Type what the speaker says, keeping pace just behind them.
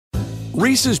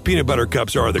Reese's peanut butter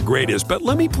cups are the greatest, but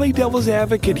let me play devil's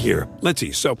advocate here. Let's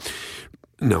see. So,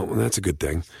 no, that's a good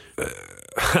thing.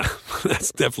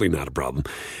 That's definitely not a problem.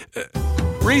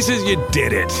 Reese's, you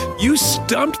did it. You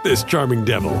stumped this charming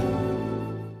devil.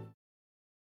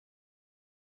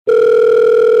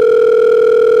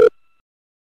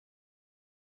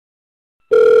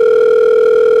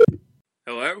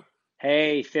 Hello?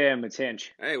 Hey, Tim, it's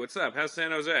Hinch. Hey, what's up? How's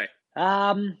San Jose?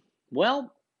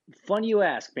 Well, fun you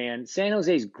ask, man. San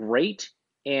Jose's great,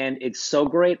 and it's so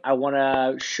great, I want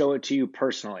to show it to you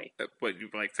personally. What, you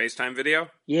like FaceTime video?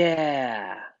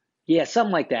 Yeah,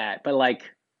 something like that, but like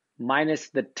minus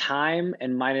the time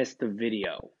and minus the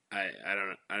video. I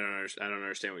don't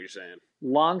understand what you're saying.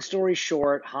 Long story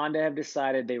short, Honda have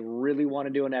decided they really want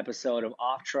to do an episode of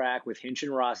Off Track with Hinch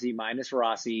and Rossi, minus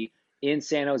Rossi, in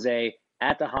San Jose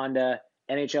at the Honda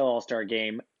NHL All-Star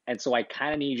Game. And so I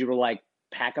kind of need you to like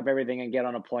pack up everything and get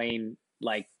on a plane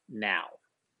like now.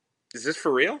 Is this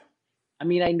for real? I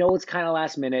mean, I know it's kind of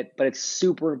last minute, but it's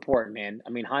super important, man. I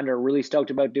mean, Honda are really stoked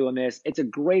about doing this. It's a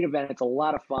great event. It's a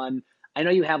lot of fun. I know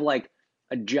you have like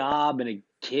a job and a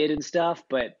kid and stuff,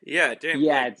 but yeah, damn.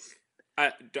 Yeah,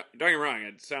 like, don't get me wrong.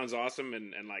 It sounds awesome,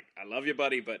 and like I love you,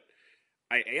 buddy. But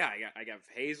I got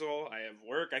Hazel. I have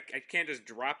work. I can't just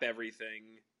drop everything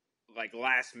like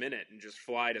last minute and just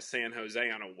fly to San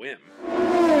Jose on a whim.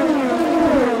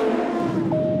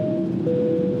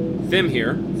 Thim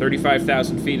here,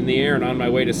 35,000 feet in the air and on my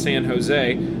way to San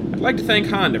Jose. I'd like to thank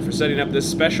Honda for setting up this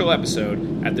special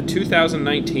episode at the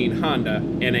 2019 Honda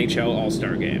NHL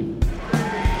All-Star Game.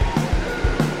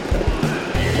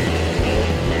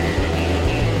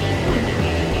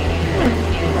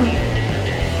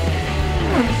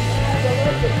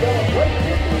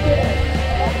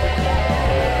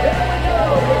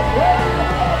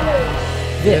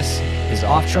 This is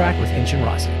Off Track with Hinch and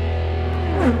Rossi.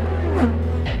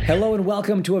 Hello and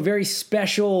welcome to a very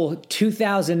special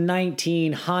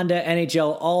 2019 Honda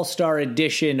NHL All-Star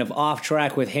edition of Off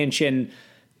Track with Hinch and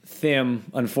Thim,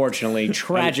 unfortunately,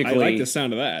 tragically. I like the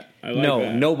sound of that.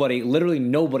 Literally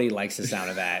nobody likes the sound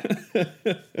of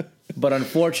that. But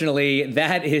unfortunately,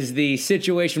 that is the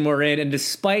situation we're in. And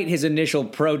despite his initial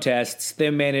protests,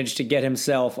 Thim managed to get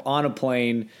himself on a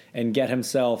plane and get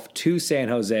himself to San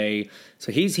Jose.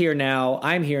 So he's here now.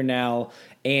 I'm here now.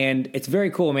 And it's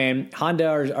very cool, man. Honda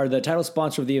are the title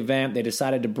sponsor of the event. They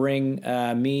decided to bring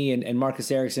me and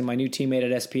Marcus Ericsson, my new teammate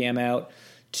at SPM, out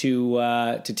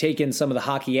to take in some of the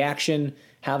hockey action,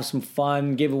 have some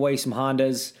fun, give away some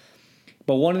Hondas.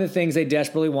 But one of the things they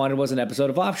desperately wanted was an episode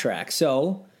of Off Track.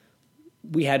 So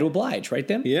we had to oblige, right,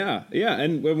 then? Yeah,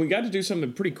 and we got to do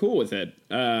something pretty cool with it,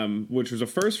 which was a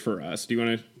first for us. Do you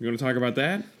want to talk about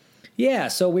that? Yeah,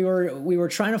 so we were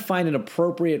trying to find an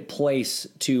appropriate place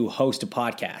to host a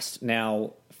podcast.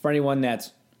 Now, for anyone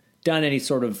that's done any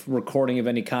sort of recording of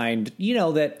any kind, you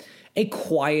know that a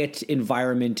quiet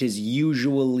environment is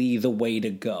usually the way to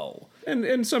go.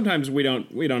 And sometimes we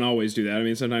don't always do that. I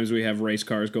mean, sometimes we have race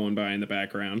cars going by in the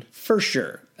background. For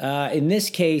sure. In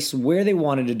this case, where they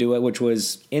wanted to do it, which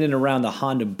was in and around the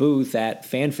Honda booth at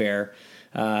Fanfare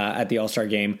at the All-Star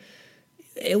Game,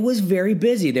 it was very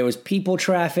busy. There was people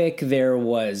traffic. There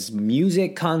was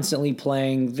music constantly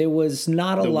playing. There was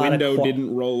not a lot of... The window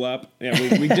didn't roll up. Yeah,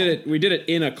 we did it. We did it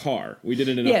in a car. We did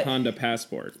it in a Honda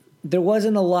Passport. There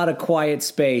wasn't a lot of quiet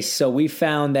space, so we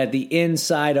found that the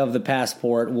inside of the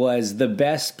Passport was the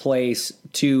best place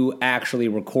to actually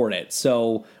record it.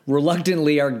 So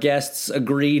reluctantly, our guests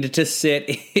agreed to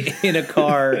sit in a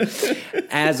car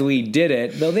as we did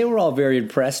it, though they were all very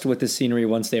impressed with the scenery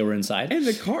once they were inside. And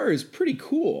the car is pretty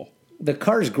cool. The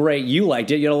car's great. You liked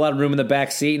it. You had a lot of room in the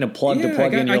back seat and a plug to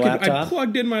plug in your laptop. I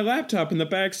plugged in my laptop in the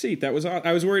back seat. That was.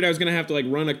 I was worried I was going to have to like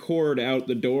run a cord out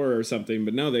the door or something,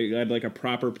 but no, they had like a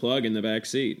proper plug in the back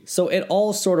seat. So it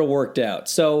all sort of worked out.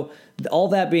 So all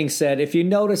that being said, if you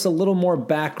notice a little more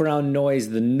background noise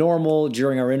than normal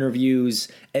during our interviews,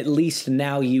 at least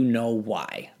now you know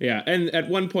why. Yeah, and at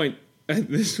one point,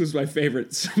 this was my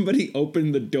favorite. Somebody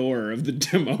opened the door of the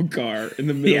demo car in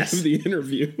the middle of the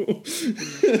interview.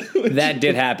 That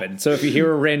did happen. So if you hear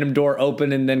a random door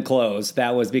open and then close,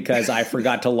 that was because I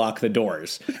forgot to lock the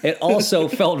doors. It also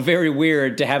felt very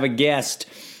weird to have a guest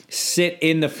sit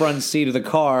in the front seat of the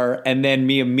car and then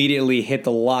me immediately hit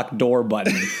the lock door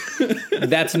button.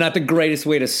 That's not the greatest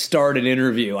way to start an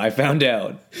interview, I found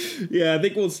out. Yeah, I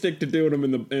think we'll stick to doing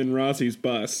them in Rossi's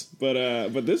bus. But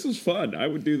this was fun. I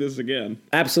would do this again.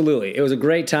 Absolutely. It was a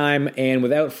great time, and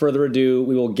without further ado,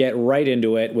 we will get right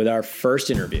into it with our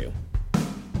first interview.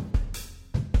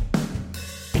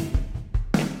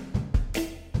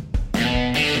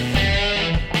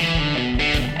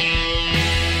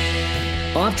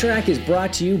 Off Track is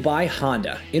brought to you by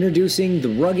Honda, introducing the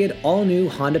rugged, all-new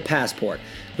Honda Passport.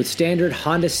 With standard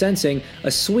Honda sensing,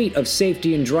 a suite of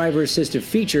safety and driver-assistive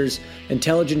features,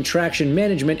 intelligent traction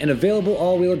management, and available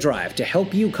all-wheel drive to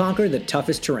help you conquer the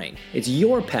toughest terrain. It's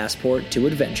your passport to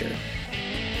adventure.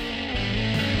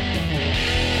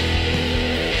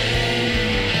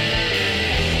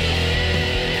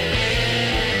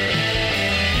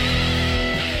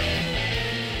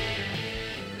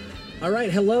 All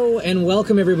right, hello and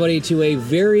welcome everybody to a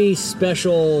very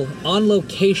special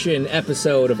on-location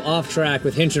episode of Off Track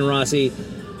with Hinch and Rossi.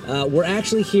 We're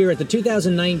actually here at the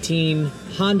 2019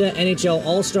 Honda NHL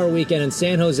All-Star Weekend in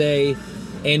San Jose,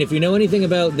 and if you know anything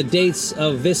about the dates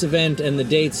of this event and the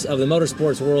dates of the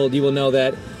motorsports world, you will know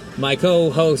that my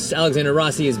co-host Alexander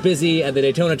Rossi is busy at the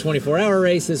Daytona 24-hour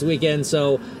race this weekend,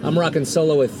 so I'm rocking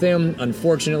solo with him,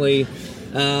 unfortunately.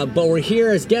 But we're here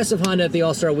as guests of Honda at the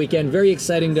All-Star Weekend. Very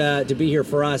exciting to be here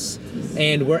for us.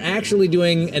 And we're actually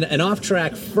doing an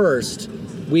off-track first.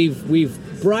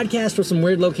 We've broadcast from some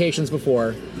weird locations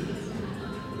before.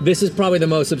 This is probably the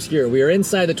most obscure. We are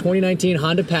inside the 2019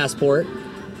 Honda Passport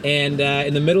and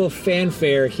in the middle of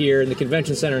fanfare here in the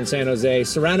Convention Center in San Jose,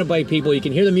 surrounded by people. You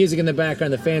can hear the music in the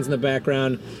background, the fans in the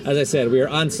background. As I said, we are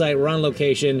on site, we're on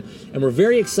location, and we're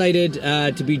very excited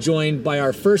to be joined by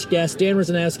our first guest, Dan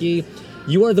Rusanowsky.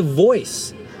 You are the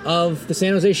voice of the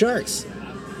San Jose Sharks.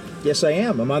 Yes, I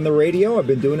am. I'm on the radio. I've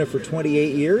been doing it for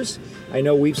 28 years. I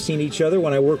know we've seen each other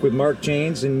when I work with Mark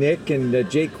Janes and Nick and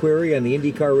Jake Query on the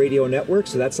IndyCar Radio Network,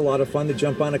 so that's a lot of fun to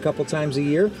jump on a couple times a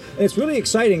year. And it's really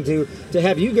exciting to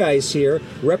have you guys here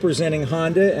representing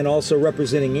Honda and also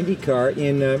representing IndyCar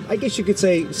in, I guess you could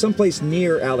say, someplace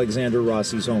near Alexander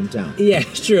Rossi's hometown. Yeah,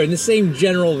 sure, in the same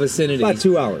general vicinity. About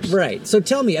 2 hours. Right. So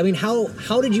tell me, I mean, how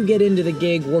did you get into the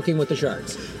gig working with the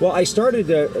Sharks? Well, I started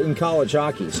in college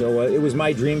hockey, so it was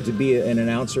my dream to be an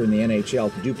announcer in the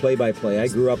NHL, to do play-by-play. I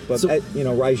grew up, as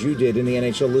you did in the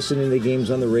NHL, listening to the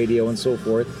games on the radio and so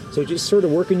forth. So just sort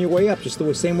of working your way up, just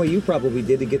the same way you probably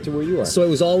did to get to where you are. So it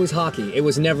was always hockey. It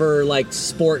was never like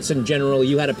sports in general.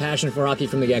 You had a passion for hockey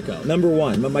from the get-go. Number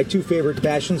one. My two favorite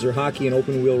passions are hockey and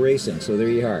open-wheel racing, so there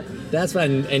you are. That's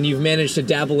fun, and you've managed to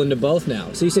dabble into both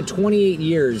now. So you said 28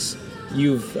 years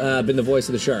you've been the voice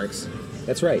of the Sharks.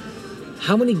 That's right.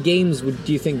 How many games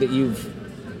do you think that you've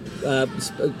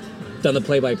done the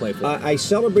play-by-play for? I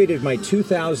celebrated my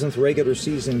 2000th regular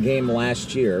season game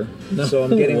last year, so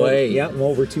I'm getting I'm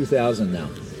over 2,000 now.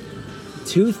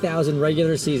 2,000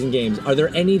 regular season games. Are there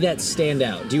any that stand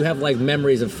out? Do you have like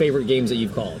memories of favorite games that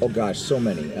you've called? Oh gosh, so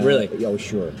many. Really? Oh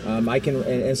sure. I can,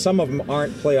 and some of them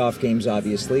aren't playoff games,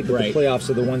 obviously, but right. The playoffs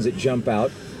are the ones that jump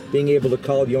out. Being able to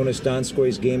call Jonas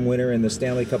Donskoi's game winner in the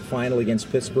Stanley Cup final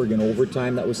against Pittsburgh in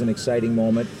overtime, that was an exciting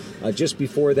moment. Just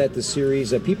before that, the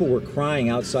series, people were crying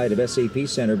outside of SAP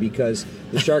Center because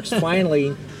the Sharks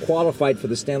finally qualified for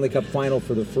the Stanley Cup final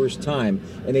for the first time,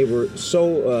 and they were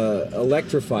so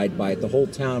electrified by it. The whole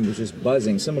town was just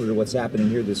buzzing, similar to what's happening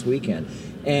here this weekend.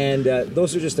 And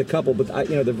those are just a couple, but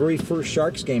the very first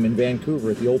Sharks game in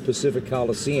Vancouver at the old Pacific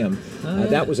Coliseum,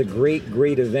 that was a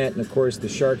great event. And of course, the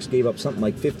Sharks gave up something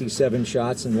like 57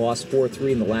 shots and lost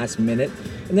 4-3 in the last minute.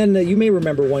 And then you may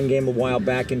remember one game a while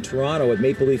back in Toronto at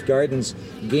Maple Leaf Gardens,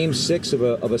 Game 6 of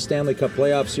a Stanley Cup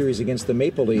playoff series against the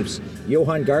Maple Leafs.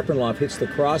 Johan Garpenlov hits the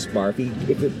crossbar.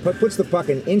 If it puts the puck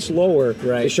an inch lower,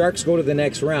 right. The Sharks go to the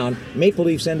next round. Maple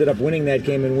Leafs ended up winning that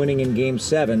game and winning in Game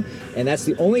 7. And that's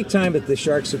the only time that the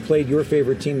Sharks have played your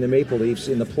favorite team, the Maple Leafs,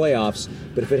 in the playoffs.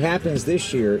 But if it happens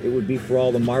this year, it would be for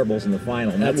all the marbles in the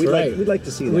final. That's right. We'd like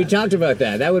to see that. We talked about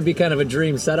that. That would be kind of a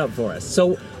dream setup for us.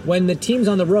 So when the team's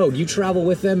on the road, you travel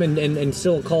with them and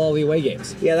still call all the away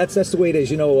games. Yeah, that's the way it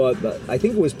is. I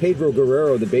think it was Pedro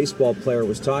Guerrero, the baseball player,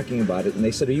 was talking about it, and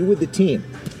they said, "Are you with the team?"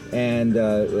 And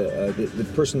the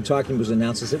person talking was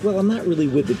announced. I said, "Well, I'm not really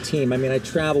with the team. I mean, I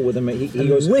travel with them." He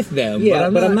goes, "With them, yeah,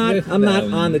 but I'm not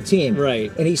them. on the team."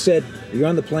 Right. And he said, "You're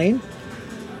on the plane?"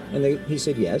 And he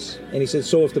said, "Yes." And he said,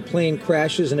 "So if the plane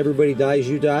crashes and everybody dies,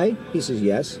 you die?" He says,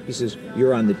 "Yes." He says,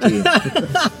 "You're on the team."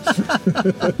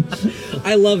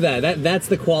 I love that. That's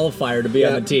the qualifier to be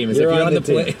on the team. Is if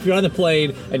you're on the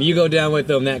plane and you go down with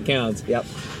them, that counts. Yep.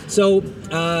 So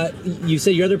you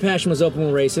said your other passion was open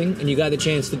wheel racing, and you got the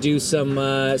chance to do some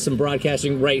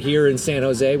broadcasting right here in San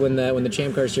Jose when the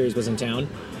Champ Car Series was in town.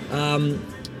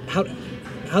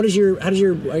 how does your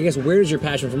I guess where does your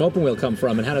passion from open wheel come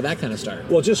from, and how did that kind of start?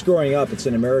 Well, just growing up, it's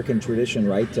an American tradition,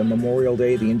 right? Memorial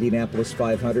Day, the Indianapolis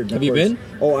 500. Have you been?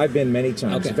 Oh, I've been many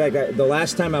times. Okay. In fact, the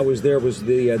last time I was there was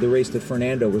the race that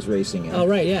Fernando was racing in. Oh,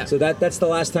 right, yeah. So that's the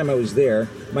last time I was there.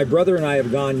 My brother and I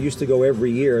used to go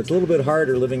every year. It's a little bit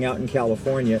harder living out in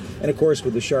California, and of course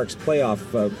with the Sharks playoff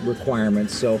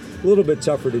requirements, so a little bit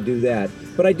tougher to do that.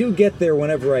 But I do get there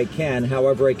whenever I can,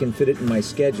 however I can fit it in my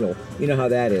schedule. You know how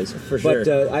that is. For sure.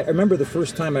 But I remember the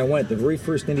first time I went, the very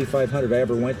first Indy 500 I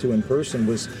ever went to in person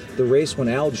was the race when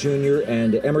Al Jr.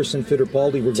 and Emerson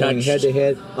Fittipaldi were going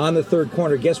head-to-head on the third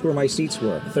corner. Guess where my seats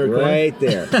were? Third corner? Right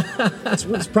there.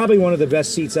 It's probably one of the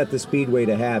best seats at the Speedway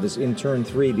to have is in turn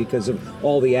 3 because of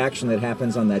all the action that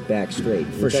happens on that back straight,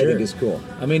 which I think is cool.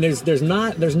 I mean, there's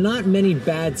not many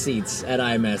bad seats at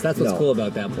IMS. That's what's cool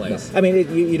about that place. No. I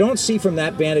mean, you don't see from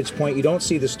that vantage point, you don't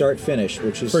see the start-finish,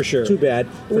 which is for sure too bad.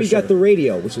 But we got the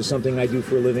radio, which is something I do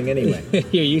for a living anyway.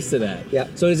 You're used to that. Yeah.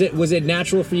 So was it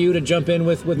natural for you to jump in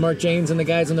with Mark Jaynes and the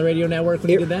guys on the radio network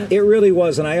when you did that? It really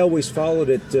was, and I always followed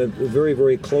it very,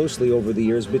 very closely over the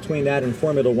years. Between that and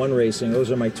Formula One racing,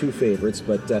 those are my two favorites.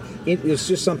 But it's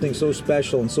just something so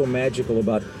special and so magical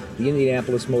about the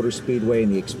Indianapolis Motor Speedway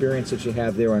and the experience that you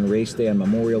have there on race day on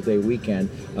Memorial Day weekend.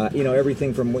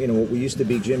 Everything from what we used to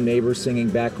be Jim Neighbors singing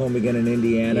Back Home Again in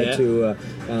Indiana to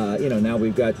now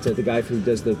we've got the guy who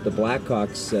does the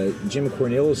Blackhawks, Jim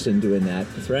Cornelison, doing that.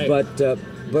 That's right.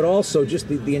 But also just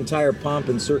the entire pomp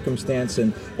and circumstance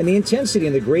and the intensity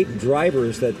and the great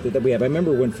drivers that we have. I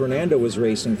remember when Fernando was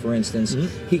racing, for instance,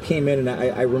 he came in, and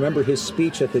I remember his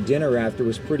speech at the dinner after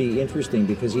was pretty interesting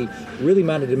because he really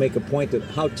wanted to make a point that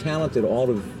how talented all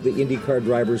of the IndyCar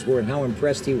drivers were and how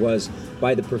impressed he was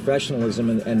by the professionalism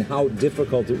and how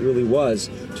difficult it really was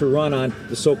to run on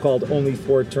the so-called only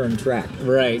 4-turn track.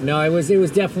 Right. No, it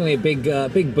was definitely a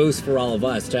big boost for all of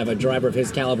us to have a driver of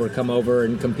his caliber come over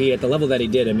and compete at the level that he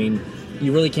did. I mean,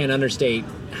 you really can't understate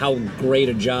how great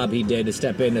a job he did to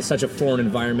step into such a foreign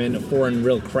environment, a foreign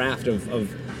real craft of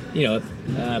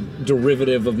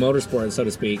derivative of motorsport, so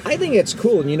to speak. I think it's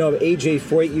cool. And AJ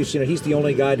Foyt, he's the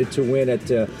only guy to win at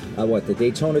the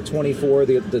Daytona 24,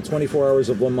 the 24 Hours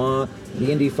of Le Mans,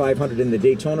 the Indy 500, and the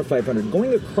Daytona 500.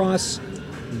 Going across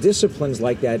disciplines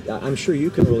like that, I'm sure you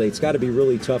can relate. It's got to be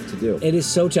really tough to do. It is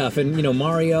so tough. And,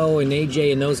 Mario and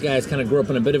AJ and those guys kind of grew up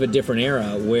in a bit of a different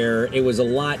era where it was a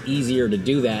lot easier to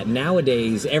do that.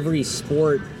 Nowadays, every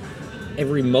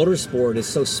motorsport is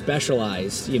so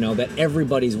specialized, that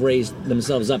everybody's raised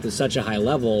themselves up to such a high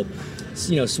level.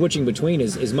 Switching between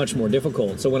is much more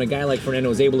difficult. So when a guy like Fernando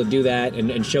is able to do that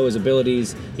and show his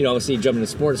abilities, obviously jumped in a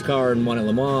sports car and won at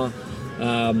Le Mans,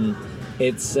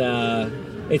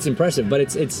 it's impressive. But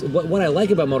it's what I like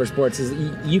about motorsports is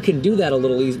you can do that a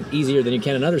little easier than you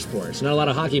can in other sports. Not a lot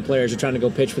of hockey players are trying to go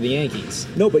pitch for the Yankees.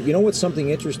 No, but what's something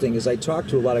interesting is I talk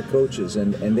to a lot of coaches,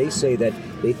 and they say that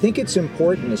they think it's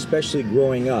important, especially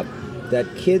growing up, that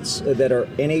kids that are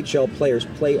NHL players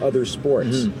play other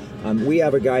sports. We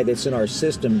have a guy that's in our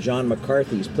system, John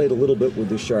McCarthy. He's played a little bit with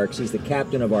the Sharks. He's the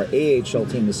captain of our AHL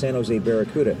team, the San Jose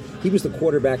Barracuda. He was the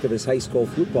quarterback of his high school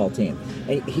football team.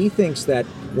 And he thinks that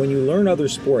when you learn other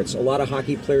sports, a lot of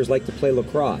hockey players like to play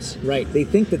lacrosse. Right. They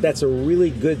think that that's a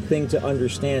really good thing to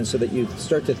understand so that you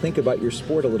start to think about your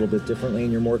sport a little bit differently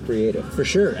and you're more creative. For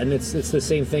sure. And it's the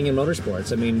same thing in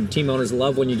motorsports. I mean, team owners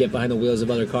love when you get behind the wheels of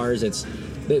other cars. It's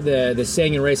the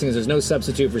saying in racing is there's no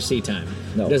substitute for seat time.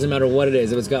 No. It doesn't matter what it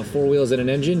is. If it's got 4 wheels and an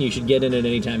engine, you should get in it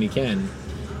anytime you can.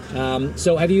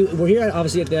 So we're here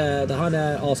obviously at the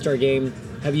Honda All-Star Game.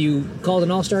 Have you called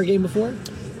an All-Star Game before?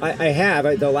 I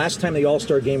have. The last time the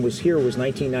All-Star Game was here was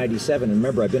 1997. And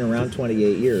remember, I've been around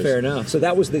 28 years. Fair enough. So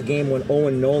that was the game when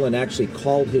Owen Nolan actually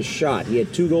called his shot. He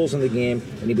had 2 goals in the game,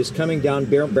 and he was coming down,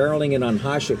 barreling in on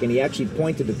Hasek, and he actually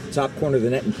pointed to the top corner of the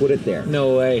net and put it there.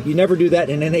 No way. You never do that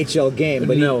in an NHL game,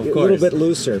 but no, of course. A little bit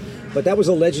looser. But that was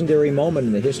a legendary moment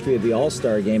in the history of the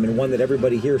All-Star Game, and one that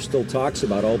everybody here still talks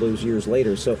about all those years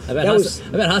later. So I bet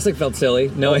Hasek felt silly.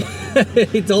 No,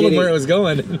 he told him where it was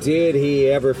going. Did he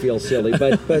ever feel silly?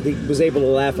 But he was able to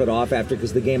laugh it off after,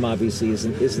 because the game obviously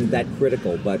isn't that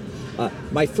critical. But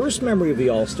my first memory of the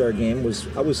All-Star Game was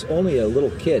I was only a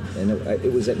little kid, and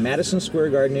it was at Madison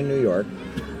Square Garden in New York.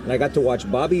 and I got to watch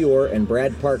Bobby Orr and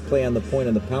Brad Park play on the point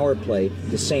on the power play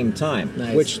the same time,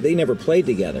 Nice. which they never played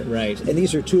together. Right. And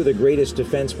these are two of the greatest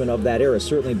defensemen of that era.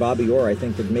 Certainly Bobby Orr, I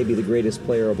think, maybe the greatest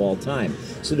player of all time.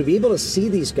 So to be able to see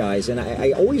these guys, and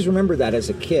I always remember that as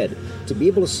a kid, to be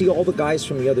able to see all the guys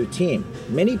from the other team.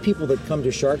 Many people that come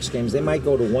to Sharks games, they might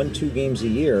go to 1-2 games a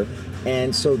year.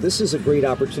 And so this is a great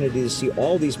opportunity to see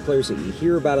all these players that you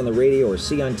hear about on the radio or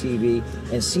see on TV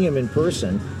and see them in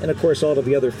person. And, of course, all of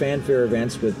the other fanfare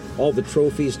events with all the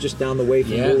trophies just down the way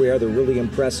from where we are. They're really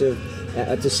impressive.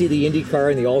 To see the IndyCar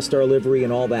and the All-Star livery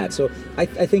and all that. So I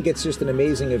think it's just an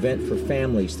amazing event for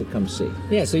families to come see.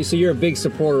 Yeah, so you're a big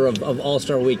supporter of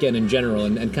All-Star Weekend in general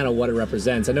and kind of what it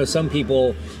represents. I know some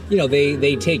people,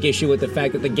 they take issue with the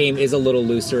fact that the game is a little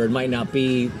looser. It might not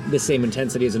be the same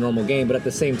intensity as a normal game, but at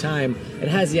the same time, it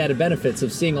has the added benefits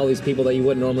of seeing all these people that you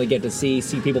wouldn't normally get to see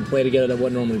people play together that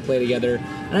wouldn't normally play together.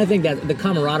 And I think that the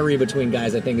camaraderie between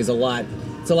guys, I think, is a lot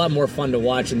more fun to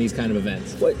watch in these kind of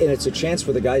events. Well, and it's a chance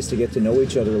for the guys to get to know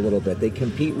each other a little bit. They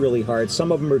compete really hard.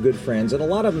 Some of them are good friends, and a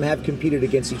lot of them have competed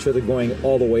against each other going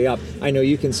all the way up. I know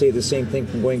you can say the same thing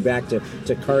from going back to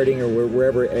karting or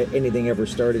wherever anything ever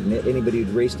started, and anybody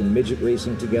who'd raced in midget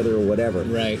racing together or whatever.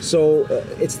 Right. So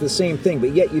it's the same thing,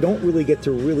 but yet you don't really get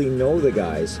to really know the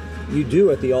guys. You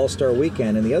do at the All-Star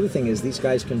Weekend, and the other thing is these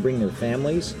guys can bring their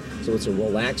families, so it's a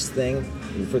relaxed thing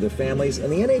for their families.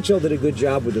 And the NHL did a good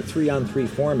job with the 3-on-3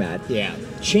 format. Yeah.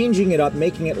 Changing it up,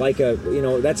 making it like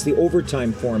that's the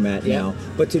overtime format now.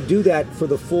 But to do that for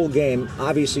the full game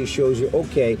obviously shows you,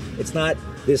 okay, it's not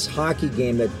this hockey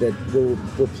game that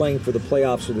we're playing for the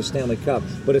playoffs or the Stanley Cup,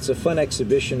 but it's a fun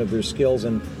exhibition of their skills.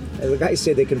 And the guys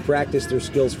say they can practice their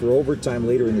skills for overtime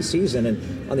later in the season.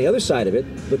 And on the other side of it,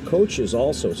 the coaches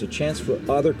also. It's a chance for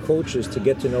other coaches to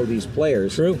get to know these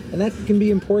players. True. And that can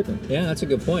be important. Yeah, that's a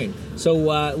good point. So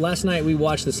last night we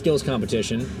watched the skills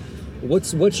competition.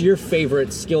 What's your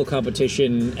favorite skill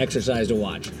competition exercise to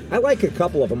watch? I like a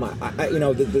couple of them.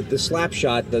 The slap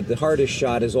shot, the hardest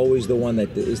shot is always the one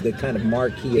that is the kind of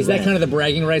marquee. Is that kind of the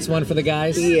bragging rights one for the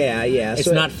guys? Yeah. It's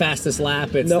so, not fastest lap.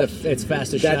 It's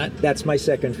fastest shot. That's my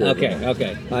second favorite.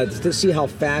 Okay. To see how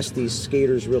fast these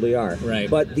skaters really are. Right.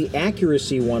 But the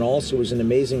accuracy one also is an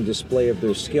amazing display of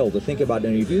their skill. To think about,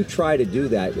 and if you try to do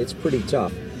that, it's pretty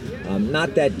tough.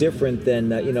 Not that different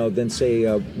than say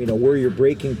where your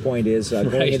breaking point is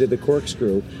going into the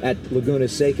corkscrew at Laguna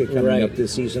Seca coming up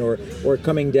this season, or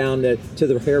coming down to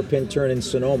the hairpin turn in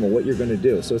Sonoma. What you're going to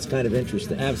do, so it's kind of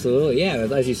interesting. Absolutely, yeah.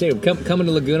 As you say, coming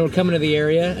to Laguna, we're coming to the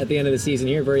area at the end of the season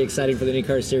here. Very exciting for the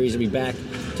IndyCar Series to be back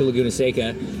to Laguna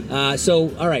Seca.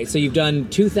 So you've done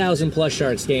 2,000 plus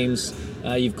Sharks games.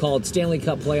 You've called Stanley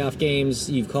Cup playoff games.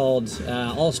 You've called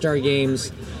All-Star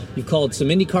games. You've called some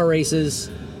IndyCar races.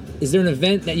 Is there an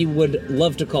event that you would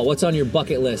love to call? What's on your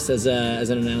bucket list as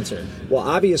an announcer? Well,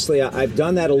 obviously, I've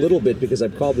done that a little bit because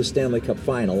I've called the Stanley Cup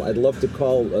final. I'd love to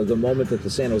call the moment that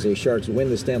the San Jose Sharks win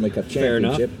the Stanley Cup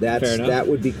championship. Fair enough. That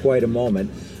would be quite a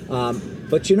moment.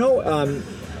 But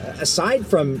aside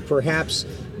from perhaps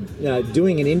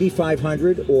doing an Indy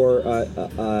 500 or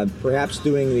perhaps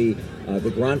doing the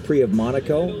Grand Prix of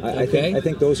Monaco, I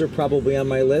think those are probably on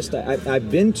my list. I've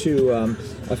been to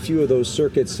a few of those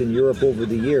circuits in Europe over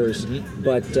the years,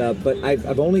 but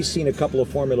I've only seen a couple of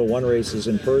Formula One races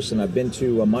in person. I've been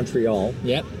to Montreal,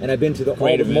 and I've been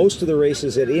to most of the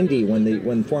races at Indy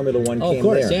when Formula One came there. Of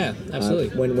course, yeah,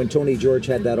 absolutely. When Tony George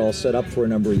had that all set up for a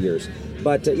number of years.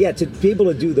 But to be able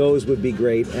to do those would be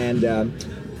great, and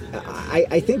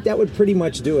I think that would pretty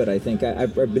much do it. I think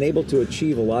I've been able to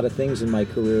achieve a lot of things in my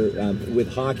career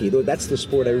with hockey, though that's the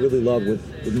sport I really love,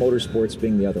 with motorsports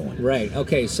being the other one. Right.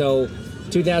 Okay, so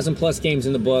 2,000 plus games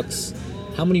in the books.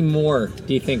 How many more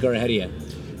do you think are ahead of you?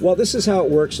 Well, this is how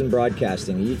it works in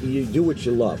broadcasting. You do what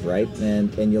you love, right?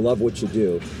 And you love what you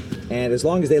do. And as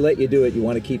long as they let you do it, you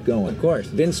want to keep going. Of course.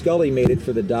 Vin Scully made it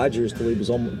for the Dodgers till he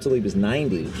was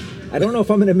 90. I don't know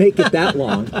if I'm going to make it that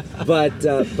long, but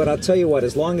I'll tell you what.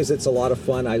 As long as it's a lot of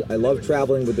fun, I love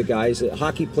traveling with the guys.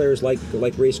 Hockey players like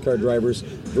race car drivers,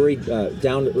 very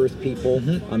down to earth people.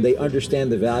 They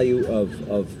understand the value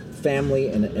of family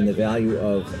and the value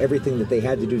of everything that they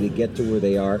had to do to get to where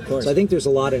they are. So I think there's a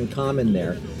lot in common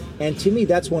there. And to me,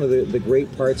 that's one of the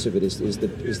great parts of it is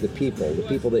the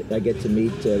people that I get to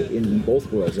meet in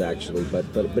both worlds, actually, but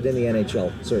in the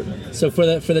NHL certainly. So for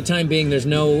the time being, there's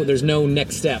no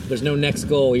next step, there's no next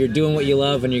goal. You're doing what you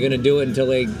love, and you're going to do it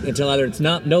until either it's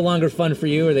no longer fun for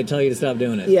you, or they tell you to stop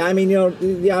doing it. Yeah, I mean,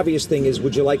 the obvious thing is,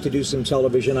 would you like to do some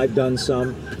television? I've done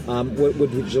some.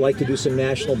 Would you like to do some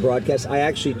national broadcasts? I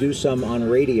actually do some on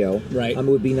radio. Right. It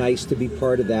would be nice to be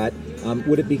part of that.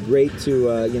 Would it be great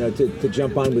to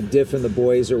jump on with Diff and the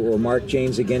boys or Mark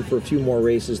James again for a few more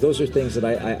races. Those are things that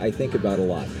I think about a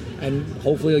lot. And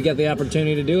hopefully you'll get the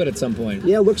opportunity to do it at some point.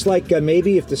 Yeah, it looks like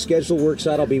maybe if the schedule works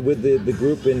out, I'll be with the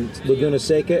group in Laguna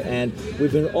Seca, and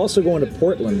we've been also going to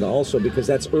Portland also because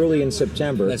that's early in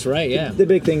September. That's right, yeah. The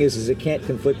big thing is it can't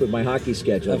conflict with my hockey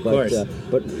schedule. Of course.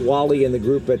 But Wally and the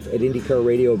group at IndyCar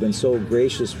Radio have been so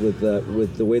gracious with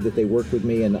the way that they work with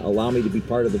me and allow me to be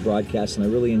part of the broadcast, and I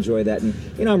really enjoy that. And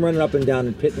I'm running up and down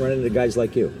in pit and running into guys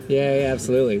like you. Yeah,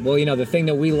 absolutely. Well, the thing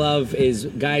that we love is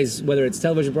guys, whether it's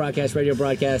television broadcast, radio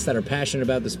broadcast, that are passionate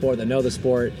about the sport, that know the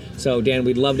sport. So, Dan,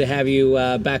 we'd love to have you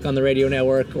back on the radio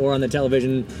network or on the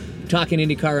television talking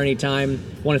IndyCar anytime.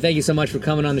 I want to thank you so much for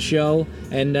coming on the show.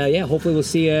 And, hopefully we'll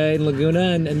see you in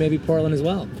Laguna and maybe Portland as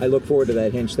well. I look forward to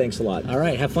that, Hinch. Thanks a lot. All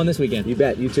right. Have fun this weekend. You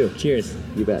bet. You too. Cheers.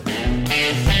 You bet.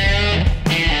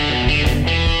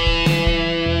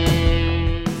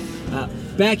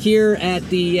 Back here at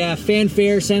the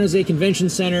Fanfare San Jose Convention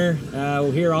Center.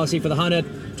 We're here obviously for the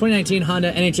 2019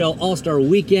 Honda NHL All-Star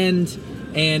Weekend,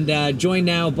 and joined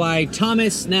now by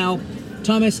Thomas. Now,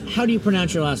 Thomas, how do you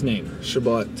pronounce your last name?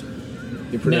 Chabot.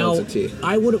 You pronounce a T.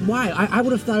 I would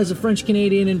have thought as a French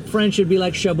Canadian in French it'd be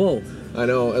like Chabot. I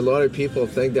know, a lot of people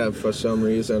think that for some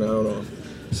reason, I don't know.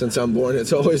 Since I'm born,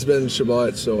 it's always been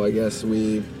Chabot, so I guess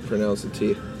we pronounce a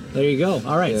T. There you go.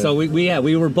 All right. Yeah. So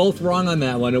we were both wrong on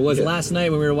that one. It was last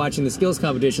night when we were watching the skills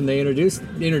competition. They introduced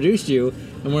you,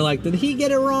 and we're like, did he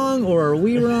get it wrong or are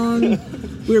we wrong?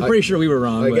 We were pretty sure we were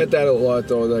wrong. I get that a lot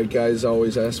though. Like guys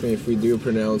always ask me if we do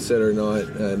pronounce it or not,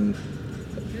 and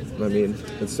I mean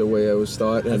it's the way I was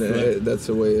taught, and that's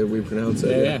the way we pronounce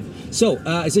it. Yeah. So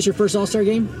is this your first All-Star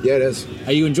game? Yeah, it is.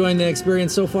 Are you enjoying the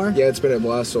experience so far? Yeah, it's been a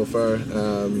blast so far.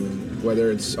 Whether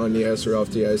it's on the ice or off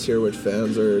the ice here with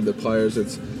fans or the players,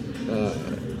 it's.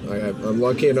 I'm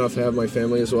lucky enough to have my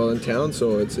family as well in town,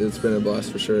 so it's been a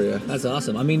blast for sure. Yeah, that's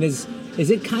awesome. I mean, is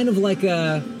it kind of like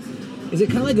a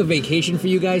vacation for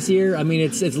you guys here? I mean,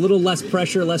 it's a little less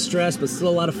pressure, less stress, but still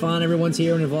a lot of fun. Everyone's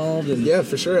here and involved. And... Yeah,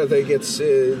 for sure. I think it's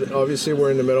obviously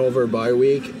we're in the middle of our bye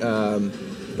week,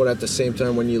 but at the same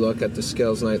time, when you look at the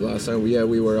skills night last time,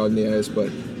 we were on the ice,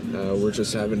 but we're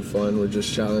just having fun. We're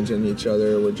just challenging each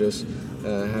other. We're just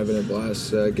having a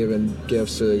blast, giving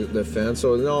gifts to the fans.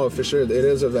 So no, for sure, it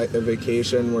is a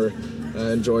vacation. We're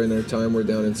enjoying our time. We're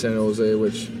down in San Jose,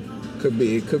 which could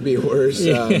be worse.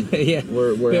 Yeah,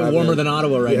 we're a bit warmer than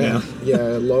Ottawa right now. Yeah,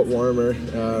 a lot warmer.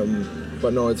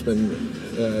 But no, it's been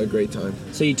a great time.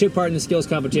 So you took part in the skills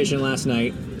competition last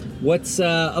night. What's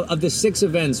of the 6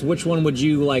 events? Which one would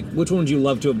you like? Which one would you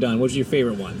love to have done? What's your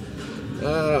favorite one?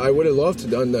 I would have loved to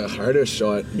have done the hardest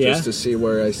shot just to see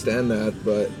where I stand at,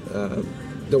 but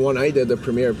the one I did, the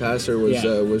Premier Passer,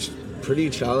 was pretty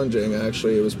challenging,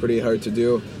 actually. It was pretty hard to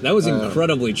do. That was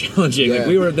incredibly challenging. Yeah. Like,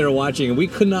 we were there watching, and we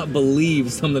could not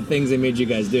believe some of the things they made you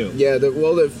guys do. Yeah,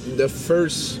 the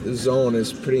first zone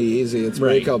is pretty easy. It's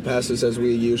breakout passes, as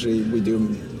we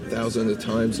do thousands of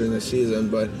times during the season,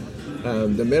 but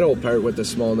the middle part with the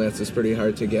small nets is pretty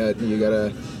hard to get. You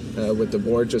gotta... with the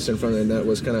board just in front of the net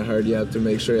was kind of hard. You have to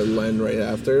make sure it land right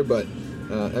after. But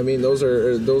I mean, those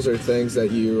are things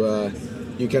that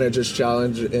you kind of just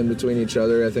challenge in between each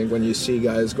other. I think when you see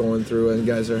guys going through and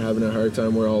guys are having a hard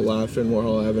time, we're all laughing, we're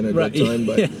all having a good time.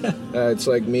 But it's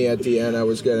like me at the end. I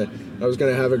was gonna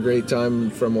have a great time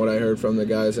from what I heard from the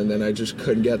guys, and then I just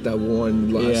couldn't get that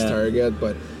one last target.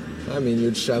 But I mean,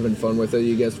 you're just having fun with it.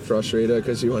 You get frustrated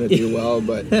because you want to do well,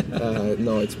 but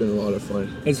no, it's been a lot of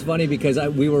fun. It's funny because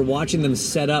we were watching them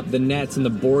set up the nets and the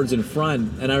boards in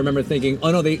front, and I remember thinking,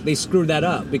 oh no, they screwed that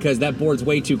up because that board's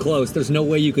way too close. There's no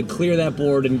way you could clear that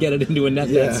board and get it into a net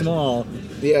that small.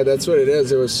 Yeah, that's what it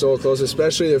is. It was so close,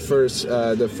 especially the first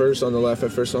on the left, the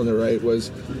first on the right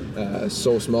was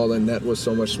so small. The net was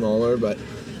so much smaller, but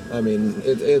I mean,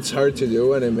 it's hard to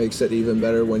do, and it makes it even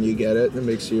better when you get it. It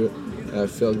makes you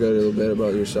feel good a little bit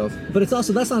about yourself. But it's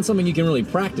also, that's not something you can really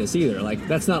practice either. Like,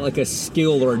 that's not like a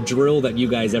skill or a drill that you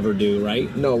guys ever do,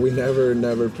 right? No, we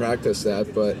never practice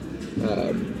that, but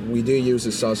we do use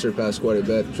the saucer pass quite a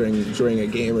bit during a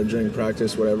game or during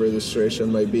practice, whatever the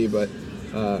situation might be. But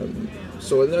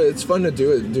so it's fun to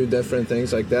do different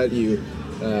things like that. You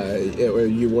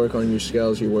work on your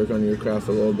skills, you work on your craft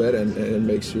a little bit, and it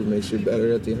makes you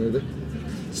better at the end of the day.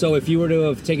 So if you were to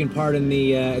have taken part in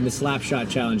the slap shot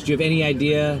challenge, do you have any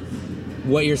idea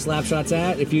what your slap shot's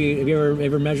at? Have you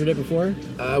ever measured it before?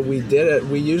 We did it.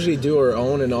 We usually do our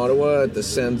own in Ottawa at the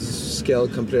Sens scale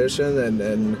competition,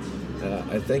 and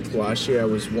I think last year I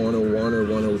was 101 or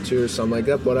 102 or something like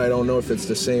that, but I don't know if it's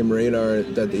the same radar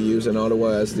that they use in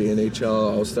Ottawa as the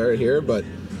NHL All-Star here, but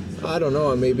I don't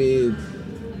know, maybe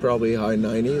probably high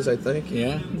 90s, I think.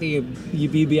 Yeah,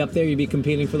 you'd be up there. You'd be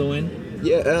competing for the win.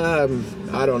 Yeah,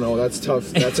 I don't know. That's tough.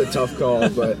 That's a tough call,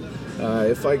 but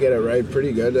if I get it right,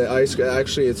 pretty good.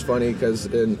 Actually, it's funny because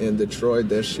in Detroit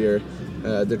this year,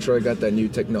 Detroit got that new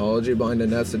technology behind the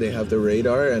nets that they have the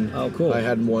radar, and oh, cool. I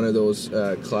had one of those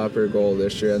clapper goal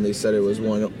this year, and they said it was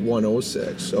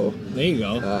 106. So there you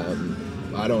go.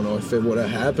 I don't know if it would have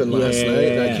happened last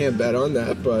night. Yeah. I can't bet on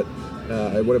that, but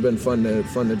it would have been fun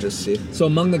to just see. So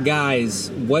among the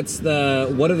guys, what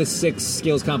are the 6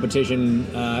 skills competition?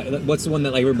 What's the one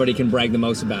that like everybody can brag the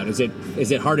most about? Is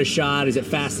it hardest shot? Is it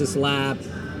fastest lap?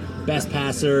 Best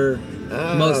passer?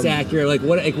 Most accurate?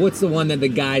 Like what's the one that the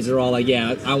guys are all like,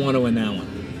 yeah, I want to win that one?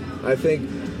 I think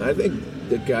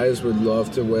the guys would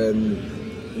love to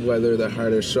win, whether the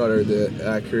hardest shot or the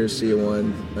accuracy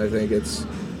one. I think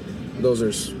those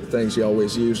are things you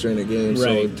always use during a game.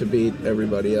 Right. So to beat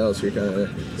everybody else, you're kind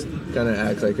of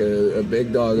act like a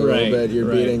big dog a little bit. You're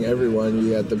beating everyone.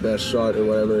 You got the best shot or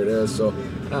whatever it is. So,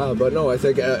 but no, I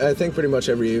think pretty much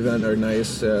every event are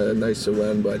nice to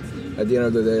win. But at the end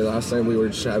of the day, last night we were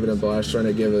just having a blast trying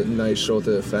to give a nice show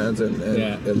to the fans, and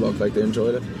it looked like they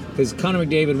enjoyed it. Because Connor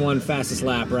McDavid won fastest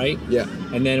lap, right? Yeah.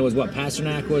 And then it was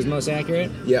Pasternak was most accurate?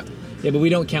 Yeah. Yeah, but we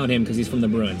don't count him because he's from the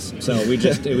Bruins, so we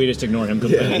just ignore him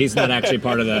completely. Yeah. He's not actually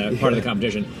part of the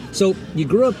competition. So you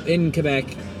grew up in Quebec.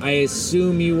 I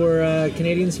assume you were a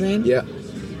Canadiens fan. Yeah.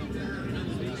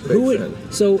 Fan.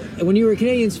 So when you were a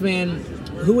Canadiens fan,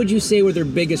 who would you say were their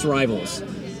biggest rivals?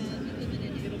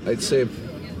 I'd say,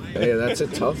 hey, that's a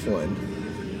tough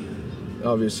one.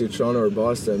 Obviously Toronto or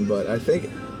Boston, but I think.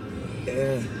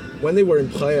 When they were in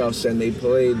playoffs and they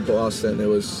played Boston, it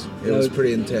was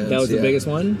pretty intense. That was the biggest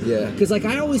one? Yeah. Because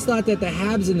I always thought that the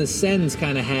Habs and the Sens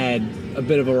kind of had a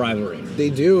bit of a rivalry.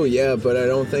 They do, yeah, but I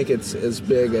don't think it's as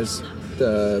big as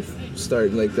the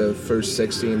first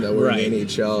 16 that were in the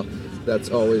NHL. That's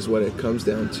always what it comes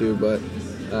down to, but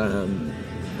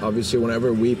obviously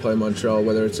whenever we play Montreal,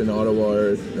 whether it's in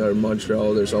Ottawa or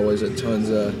Montreal, there's always tons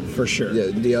of for sure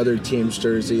the other team's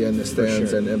jersey in the stands,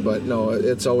 sure. But no,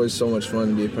 it's always so much fun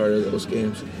to be part of those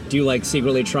games. Do you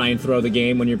secretly try and throw the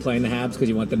game when you're playing the Habs because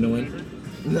you want them to win?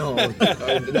 No,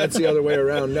 that's the other way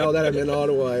around. Now that I'm in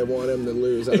Ottawa, I want them to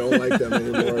lose. I don't like them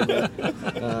anymore.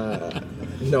 But,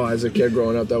 no, as a kid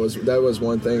growing up, that was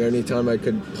one thing. Anytime I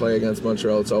could play against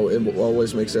Montreal, it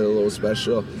always makes it a little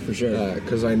special. For sure.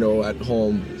 Because I know at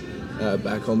home,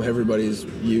 back home, everybody's a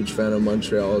huge fan of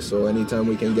Montreal. So anytime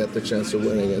we can get the chance to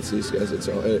win against these guys,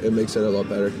 it makes it a lot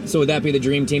better. So would that be the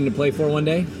dream team to play for one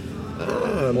day?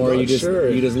 Or you just sure.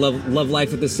 You just love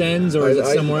life with the Sens, or is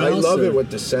it somewhere else? I love it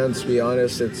with the Sens. To be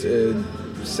honest,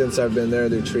 since I've been there,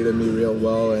 they treated me real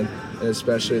well, and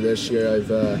especially this year,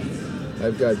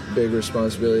 I've got big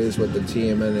responsibilities with the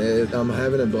team, and I'm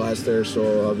having a blast there.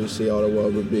 So obviously, Ottawa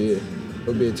would be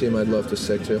a team I'd love to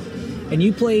stick to. And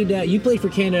you played for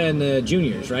Canada in the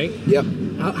juniors, right? Yep.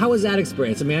 How was that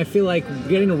experience? I mean, I feel like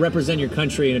getting to represent your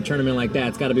country in a tournament like that,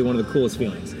 it's got to be one of the coolest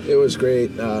feelings. It was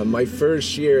great. My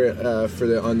first year for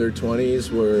the under-20s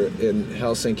were in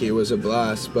Helsinki. It was a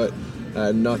blast, but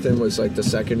nothing was like the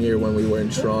second year when we were in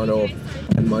Toronto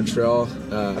and Montreal.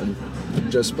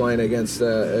 Just playing against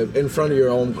in front of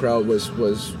your home crowd was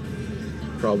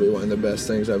probably one of the best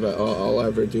things I'll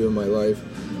ever do in my life.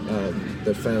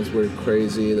 The fans were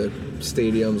crazy. The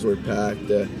stadiums were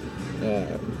packed.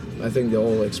 I think the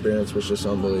whole experience was just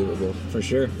unbelievable. For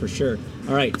sure.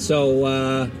 All right,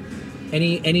 so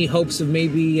any hopes of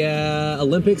maybe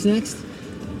Olympics next?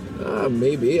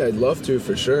 Maybe. I'd love to,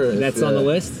 for sure. That's on the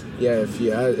list? Yeah, if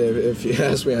you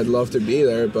ask me, I'd love to be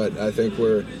there, but I think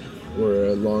we're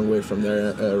a long way from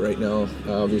there right now.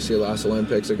 Obviously, last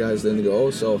Olympics, the guys didn't go,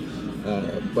 so...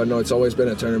 but no, it's always been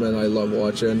a tournament I love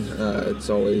watching. It's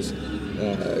always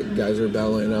guys are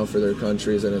battling out for their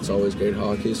countries, and it's always great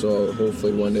hockey. So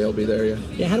hopefully one day I'll be there.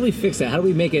 Yeah. How do we fix that? How do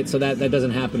we make it so that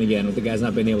doesn't happen again with the guys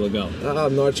not being able to go?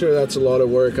 I'm not sure. That's a lot of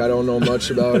work. I don't know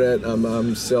much about it.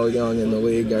 I'm still young in the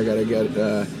league. I got to get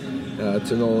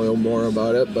to know a little more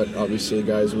about it. But obviously,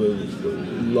 guys would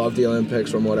love the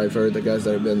Olympics. From what I've heard, the guys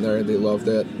that have been there, they loved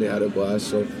it. They had a blast.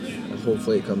 So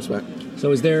hopefully it comes back. So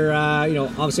is there,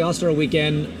 obviously All-Star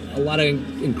Weekend, a lot of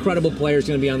incredible players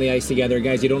going to be on the ice together,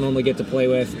 guys you don't normally get to play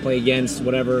with, play against,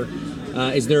 whatever.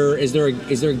 Is there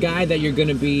a guy that you're going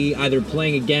to be either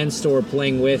playing against or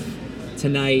playing with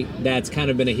tonight that's kind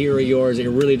of been a hero of yours that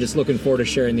you're really just looking forward to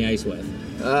sharing the ice with?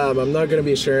 I'm not going to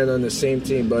be sharing on the same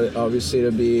team, but obviously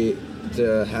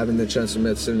to having the chance to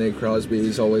meet Sidney Crosby,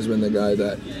 he's always been the guy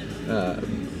that...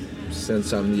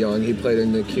 since I'm young. He played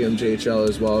in the QMJHL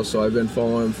as well, so I've been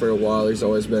following him for a while. He's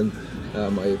always been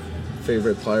my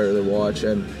favorite player to watch,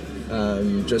 and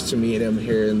just to meet him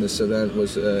here in this event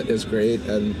is great.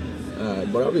 And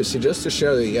but obviously just to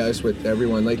share the ice with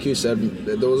everyone, like you said,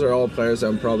 those are all players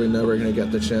I'm probably never going to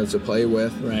get the chance to play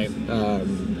with. Right.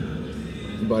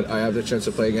 But I have the chance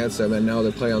to play against them, and now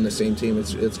to play on the same team,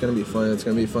 it's going to be fun. It's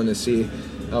going to be fun to see.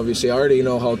 Obviously, I already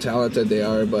know how talented they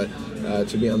are, but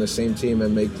to be on the same team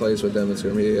and make plays with them, it's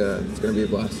going to be a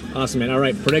blast. Awesome, man. All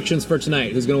right, predictions for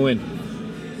tonight. Who's going to win?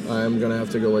 I'm going to have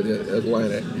to go with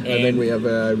Atlantic. I think we have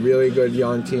a really good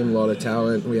young team, a lot of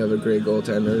talent. We have a great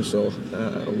goaltender, so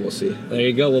we'll see. There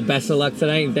you go. Well, best of luck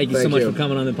tonight, and thank you so much for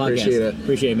coming on the podcast.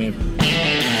 Appreciate it, man.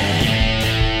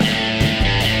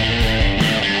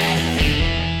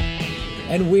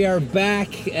 And we are back.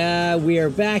 We are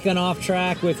back on Off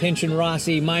Track with Hinch and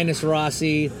Rossi, minus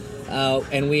Rossi.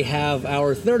 And we have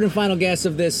our third and final guest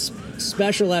of this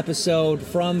special episode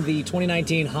from the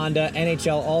 2019 Honda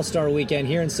NHL All-Star Weekend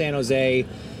here in San Jose,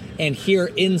 and here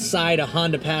inside a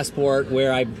Honda Passport,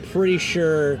 where I'm pretty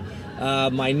sure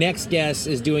my next guest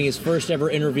is doing his first ever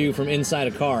interview from inside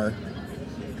a car.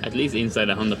 At least inside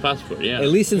a Honda Passport, yeah. At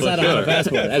least inside a Honda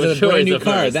Passport. As a brand new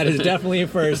car, that is definitely a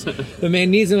first. The man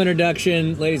needs no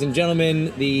introduction, ladies and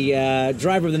gentlemen. The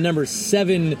driver of the number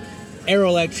 7 Aero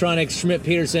Electronics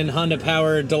Schmidt-Peterson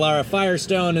Honda-powered Dallara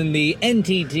Firestone in the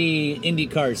NTT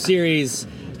IndyCar Series,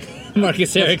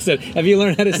 Marcus Ericsson. Have you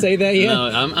learned how to say that yet? No,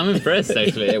 I'm impressed,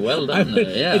 actually. Well done.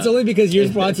 Yeah. It's only because your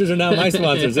sponsors are now my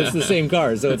sponsors. It's the same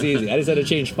car, so it's easy. I just had to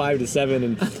change 5 to 7,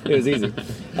 and it was easy.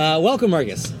 Welcome,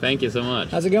 Marcus. Thank you so much.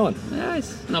 How's it going? Yeah,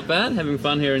 it's not bad. Having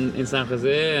fun here in San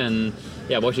Jose, and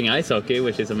watching ice hockey,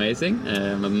 which is amazing.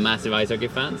 I'm a massive ice hockey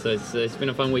fan, so it's been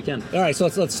a fun weekend. All right, so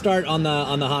let's start on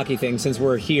the hockey thing, since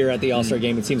we're here at the All-Star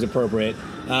Game. It seems appropriate.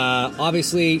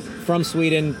 Obviously, from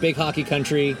Sweden, big hockey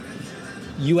country.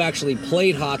 You actually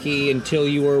played hockey until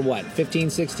you were, 15,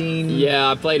 16?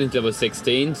 Yeah, I played until I was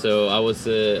 16, so I was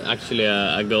actually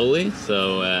a goalie.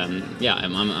 So,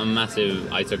 I'm a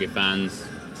massive ice hockey fan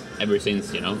ever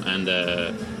since, and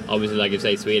obviously, like you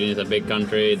say, Sweden is a big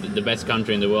country, the best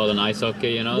country in the world in ice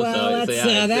hockey, Well,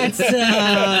 that's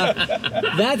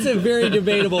a very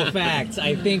debatable fact.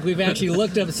 I think we've actually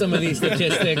looked up some of these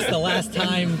statistics. The last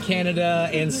time Canada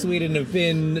and Sweden have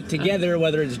been together,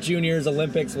 whether it's juniors,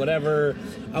 Olympics, whatever,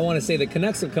 I want to say the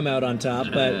Canucks have come out on top,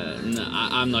 but no,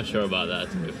 I'm not sure about that,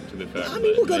 to be fair. I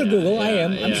mean, we'll go to Google.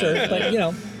 I'm sure, but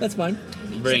that's fine.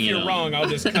 If you're wrong, I'll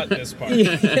just cut this part.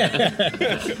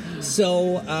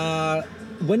 So,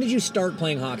 when did you start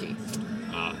playing hockey?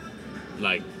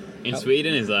 In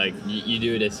Sweden, it's like you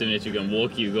do it as soon as you can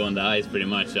walk, you go on the ice pretty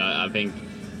much. I think,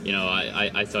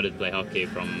 I started to play hockey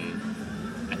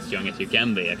from as young as you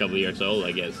can be, a couple of years old,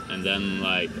 I guess. And then,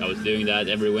 I was doing that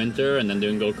every winter, and then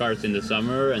doing go-karts in the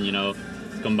summer, and,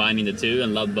 combining the two,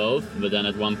 and loved both. But then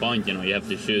at one point, you have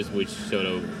to choose which sort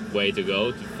of way to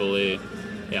go to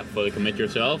fully commit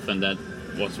yourself, and that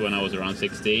was when I was around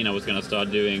 16. I was going to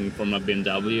start doing Formula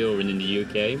BMW over in the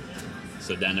UK.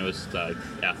 So then it was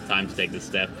time to take the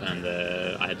step, and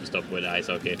I had to stop with ice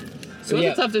hockey. So it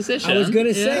was a tough decision. I was going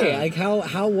to say,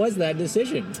 how was that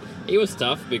decision? It was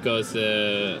tough because,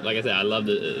 like I said, I love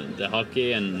the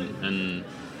hockey, and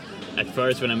at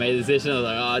first when I made the decision, I was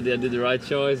like, I did the right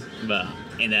choice, but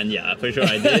and then for sure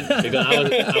I did, because I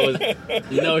was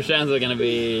no chance of going to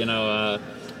be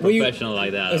professional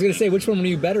like that. I was going to say, which one were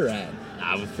you better at?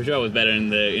 For sure I was better in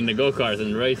the go-karts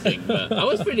and racing, but I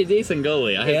was pretty decent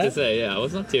goalie, I have to say. I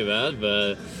was not too bad,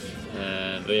 but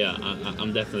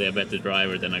I'm definitely a better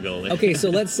driver than a goalie. Okay,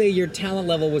 so let's say your talent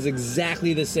level was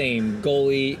exactly the same,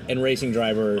 goalie and racing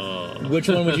driver. Oh. Which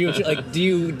one would you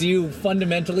do you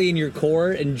fundamentally in your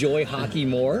core enjoy hockey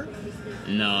more?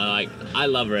 No, I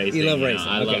love racing. You love racing.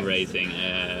 I love racing.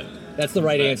 That's the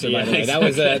right answer, by the way.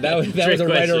 Exactly. That was a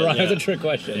right or wrong. That was a trick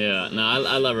question. Yeah, no,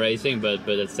 I love racing, but at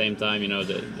the same time,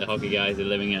 the hockey guys are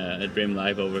living a dream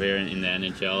life over here in the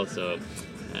NHL, so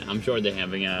I'm sure they're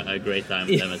having a great time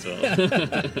with them as well.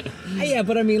 Yeah,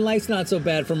 but I mean, life's not so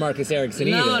bad for Marcus Ericsson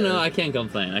either. No, I can't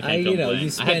complain. I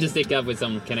have to stick up with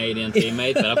some Canadian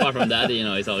teammates, but apart from that,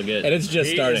 it's all good. And it's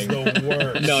just starting. Is the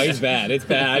worst. No, he's bad. It's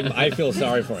bad. I feel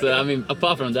sorry for him. So, I mean,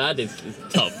 apart from that, it's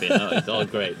tough, It's all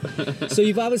great. So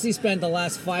you've obviously spent the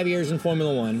last 5 years in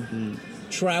Formula One,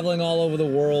 traveling all over the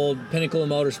world, pinnacle of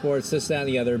motorsports, this, that, and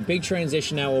the other. Big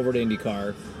transition now over to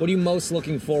IndyCar. What are you most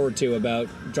looking forward to about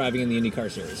driving in the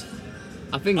IndyCar series?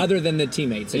 I think, other than the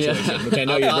teammate situation, which I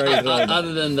know you're very thrilled about.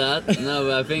 Other than that, no,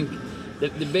 but I think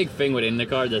the big thing with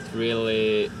IndyCar that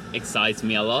really excites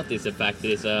me a lot is the fact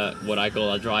that it's what I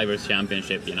call a driver's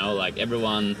championship, Like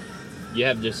everyone, you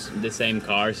have just the same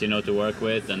cars, to work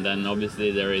with, and then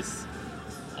obviously there is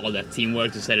all that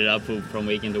teamwork to set it up from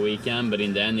weekend to weekend, but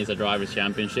in the end it's a driver's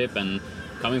championship, and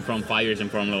coming from 5 years in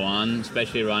Formula One,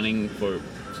 especially running for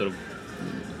sort of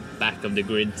back of the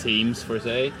grid teams, per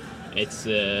se,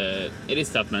 it is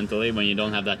tough mentally when you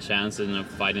don't have that chance to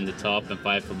fight in the top and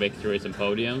fight for victories and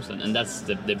podiums, and that's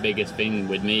the biggest thing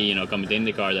with me, coming to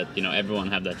IndyCar, that everyone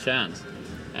have that chance.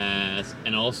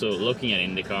 And also looking at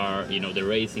IndyCar, the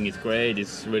racing is great.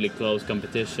 It's really close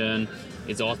competition.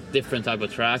 It's all different type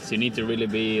of tracks. You need to really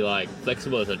be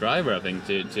flexible as a driver, I think,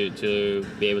 to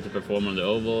be able to perform on the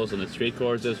ovals, on the street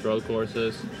courses, road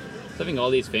courses. So I think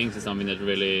all these things is something that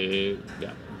really,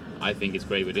 I think is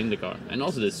great with IndyCar. And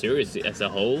also the series as a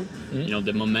whole. Mm-hmm.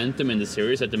 The momentum in the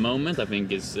series at the moment, I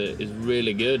think, is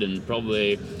really good, and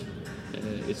probably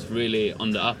it's really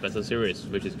on the up as a series,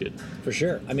 which is good. For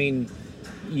sure. I mean,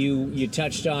 you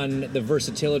touched on the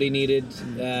versatility needed,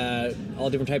 all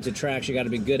different types of tracks you got to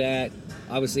be good at.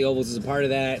 Obviously, ovals is a part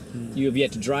of that. You have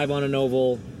yet to drive on an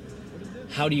oval.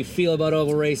 How do you feel about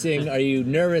oval racing? Are you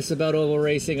nervous about oval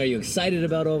racing? Are you excited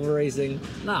about oval racing?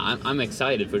 No, I'm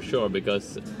excited for sure,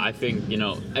 because I think,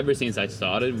 ever since I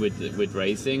started with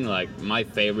racing, my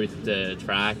favorite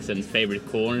tracks and favorite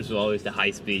corners were always the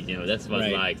high speed. That's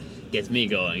what gets me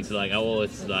going. So I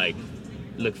always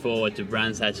look forward to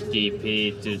Brands Hatch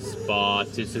GP, to Spa,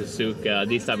 to Suzuka,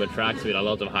 these type of tracks with a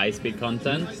lot of high speed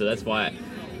content. So that's why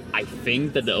I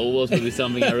think that the ovals will be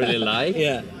something I really like.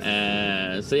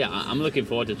 I'm looking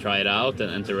forward to try it out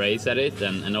and to race at it,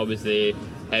 and obviously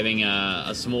having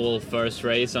a small first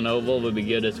race on oval would be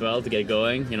good as well to get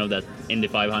going. That Indy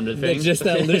 500 thing. Just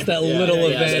that little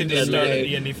event to start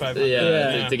the Indy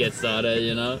 500. To get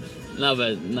started. No,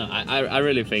 I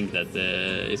really think that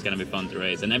it's gonna be fun to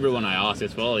race, and everyone I ask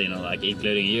as well,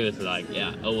 including you, it's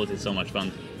ovals is so much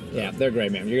fun. Yeah, they're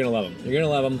great, man. You're gonna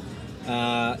love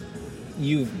them.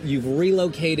 You've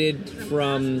relocated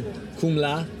from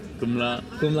Kumla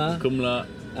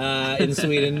in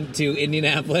Sweden to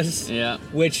Indianapolis,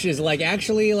 which is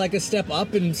actually a step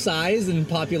up in size and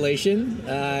population.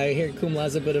 I hear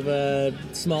Kumla's a bit of a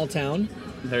small town.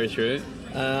 Very true.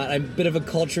 A bit of a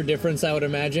culture difference, I would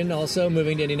imagine, also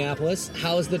moving to Indianapolis.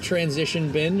 How's the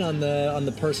transition been on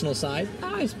the personal side?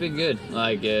 It's been good.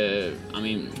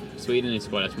 Sweden is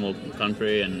quite a small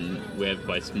country, and we have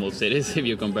quite small cities if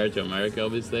you compare to America,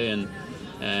 obviously. And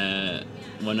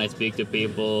when I speak to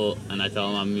people and I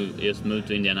tell them I just moved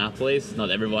to Indianapolis,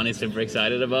 not everyone is super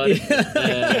excited about it.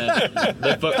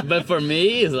 But for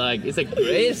me, it's a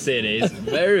great city. It's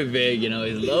very big,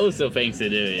 it's loads of things to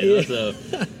do. So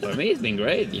for me, it's been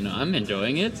great. I'm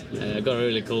enjoying it. I got a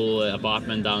really cool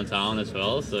apartment downtown as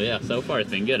well. So so far it's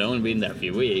been good. I've only been there a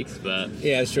few weeks, but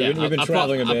it's true. You've been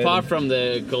traveling a bit. Apart from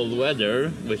the cold weather,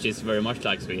 which is very much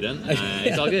like Sweden,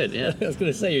 it's all good. Yeah, I was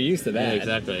going to say you're used to that. Yeah,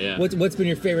 exactly. Yeah. What's been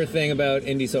your favorite thing about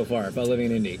Indy so far, about living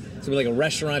in Indy? So a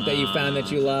restaurant that you found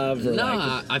that you love? Or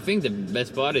I think the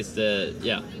best part is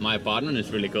my apartment is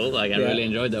really cool. I really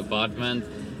enjoyed the apartment.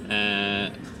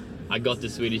 I got the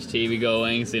Swedish TV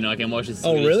going, so I can watch the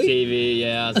Swedish TV.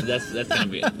 Yeah, so that's gonna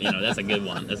be that's a good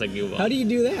one. That's a good one. How do you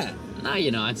do that?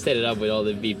 I set it up with all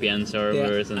the VPN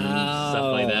servers and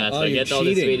stuff like that. So I get all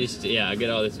the Swedish. Yeah, I get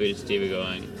all the Swedish TV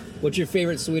going. What's your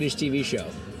favorite Swedish TV show?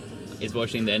 Is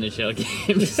watching the NHL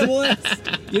games. What?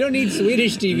 You don't need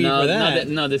Swedish TV for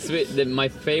that. My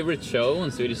favorite show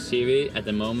on Swedish TV at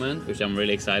the moment, which I'm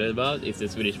really excited about, is the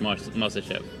Swedish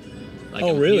MasterChef.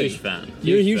 I'm really? A huge fan.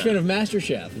 You're a huge fan of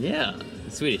MasterChef? Yeah,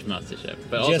 Swedish MasterChef,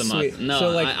 but just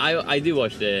also I do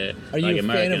watch the. Are you a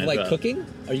American fan of cooking?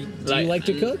 Do you like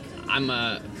to cook? I'm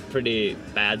a pretty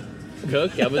bad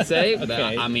cook, I would say. Okay. But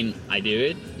I do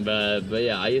it. But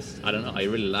I don't know. I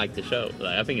really like the show.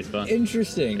 I think it's fun.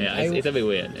 Interesting. Yeah, it's a bit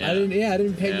weird. Yeah. I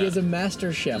didn't peg you as a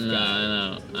master chef guy.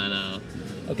 No, I know.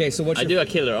 Okay, so I do a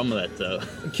killer omelet though.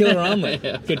 Killer omelet.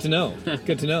 Yeah. Good to know.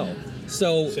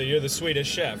 So you're the Swedish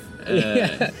chef.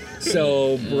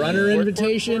 So Brunner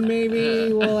invitation,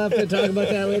 maybe we'll have to talk about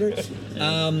that later.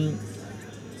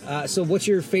 So what's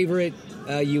your favorite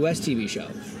U.S. TV show?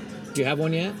 Do you have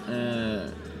one yet?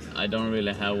 I don't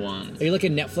really have one. Are you like a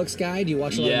Netflix guy? Do you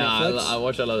watch a lot of Netflix? Yeah, I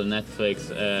watch a lot of Netflix.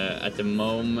 At the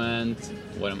moment,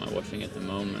 what am I watching at the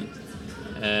moment?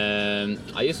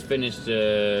 I just finished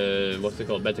what's it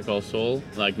called, Better Call Saul.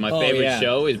 My favorite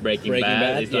show is Breaking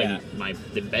Bad. It's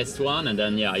the best one, and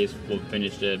then I just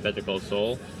finished Better Call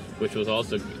Saul, which was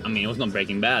also, it was not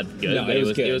Breaking Bad good, but it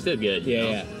was still good.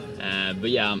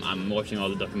 But I'm watching all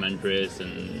the documentaries,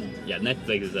 and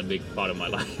Netflix is a big part of my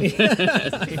life. I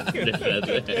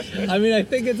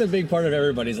think it's a big part of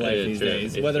everybody's life these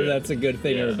days. Whether that's a good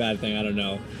thing or a bad thing, I don't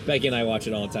know. Becky and I watch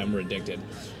it all the time. We're addicted.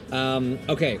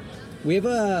 Okay. We have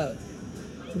a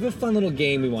fun little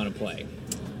game we want to play.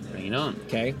 Bring it on.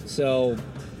 Okay, so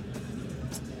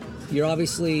you're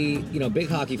obviously, a big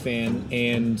hockey fan,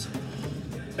 and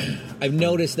I've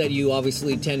noticed that you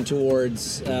obviously tend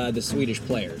towards the Swedish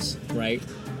players, right?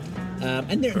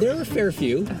 And there are a fair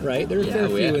few, right? There are a fair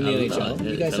few in the NHL.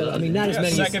 You guys have, I mean, not as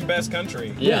many. Second best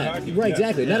country. Yeah, Hockey. right,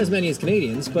 exactly. Not as many as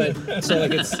Canadians, but so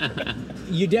like it's.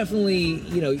 You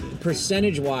definitely,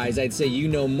 percentage-wise, I'd say you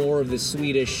know more of the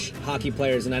Swedish hockey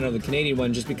players than I know the Canadian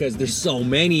one, just because there's so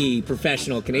many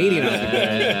professional Canadian hockey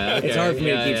players. Okay. It's hard for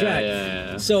me to keep track.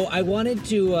 Yeah. So I wanted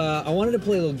to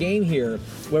play a little game here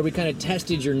where we kind of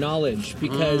tested your knowledge,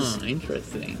 because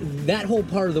interesting. that whole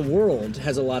part of the world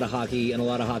has a lot of hockey and a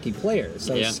lot of hockey players.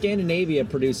 So Scandinavia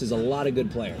produces a lot of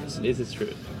good players. This is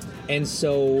true. And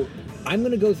so I'm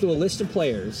going to go through a list of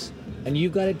players, and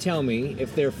you've got to tell me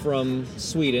if they're from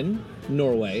Sweden,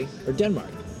 Norway, or Denmark.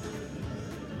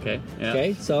 Okay. Yeah.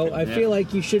 Okay, so I feel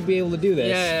like you should be able to do this.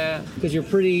 Yeah. Because you're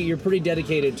pretty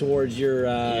dedicated towards your.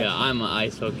 I'm an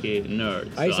ice hockey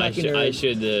nerd. Ice so hockey nerd. I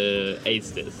should ace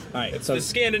this. All right, It's so the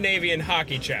Scandinavian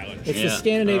Hockey Challenge. it's the Yeah,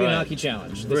 Scandinavian all right. Hockey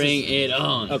Challenge. This Bring is- it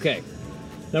on. Okay,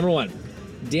 number 1,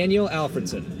 Daniel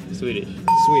Alfredsson, Swedish.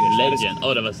 Swedish. That is- Legend.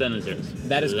 Ottawa Senators.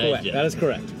 That is correct. Legend.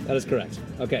 That is correct.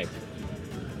 Okay.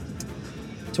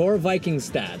 Tor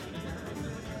Vikingstad.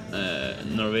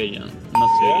 Norwegian, not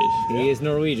Swedish. He is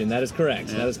Norwegian. That is correct.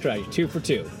 Yeah. That is correct. 2 for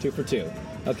 2. 2 for 2.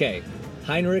 Okay.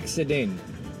 Heinrich Sedin.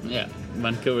 Yeah,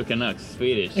 Vancouver Canucks,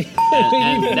 Swedish.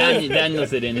 and Daniel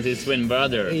Sedin is his twin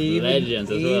brother. Legends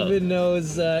as well. Even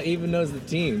knows the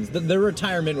teams. Their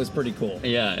retirement was pretty cool.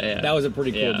 Yeah. That was a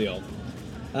pretty cool Yeah. deal.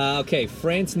 Okay,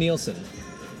 Frans Nielsen.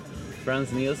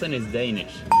 Frans Nielsen is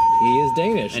Danish. He is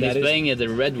Danish. And he's playing at the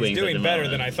Red Wings. He's at doing the better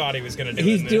moment. than I thought he was going to do.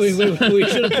 He's in doing. this. We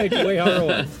should have picked a way harder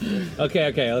one.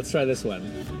 Okay. Let's try this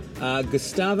one.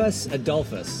 Gustavus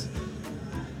Adolphus.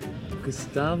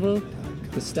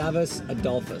 Gustavus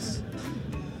Adolphus.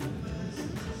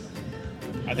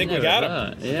 I think we got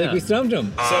him. Yeah. I think we stumped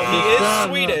him. So he is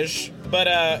Swedish, but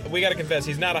we got to confess,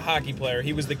 he's not a hockey player.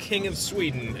 He was the king of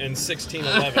Sweden in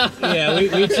 1611. Yeah, we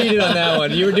cheated on that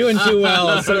one. You were doing too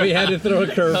well, so we had to throw a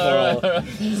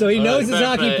curveball. So he knows his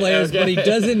hockey players, but he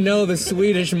doesn't know the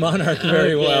Swedish monarch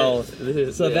very well.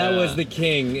 So that was the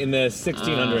king in the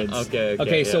 1600s.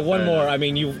 Okay, so yeah, one fair more. enough. I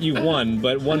mean, you won,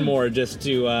 but one more just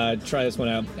to try this one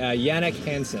out. Yannick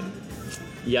Hansen.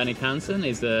 Yannick Hansen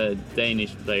is a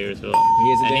Danish player as well.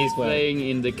 He is a and Danish he's player. playing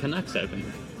in the Canucks, I think.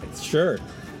 Sure.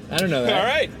 I don't know that. All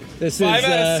right. This 5 is,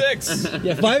 out of 6.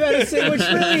 Yeah, 5 out of 6, which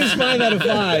really is 5 out of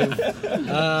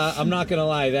 5. I'm not gonna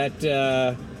lie,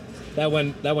 that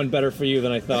went better for you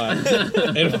than I thought,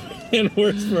 and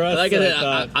worse for us. Like I than said, I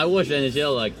thought. I watch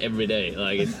NHL like every day.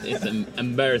 Like it's an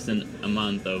embarrassing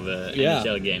amount of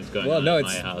NHL games going on no, at my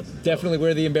it's house. definitely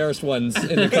we're the embarrassed ones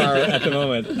in the car at the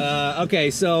moment. Okay,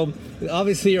 so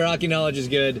obviously your hockey knowledge is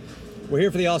good. We're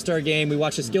here for the All-Star game. We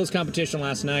watched the skills competition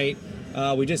last night.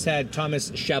 We just had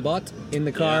Thomas Chabot in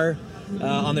the car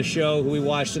on the show, who we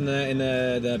watched in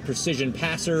the Precision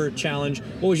Passer Challenge.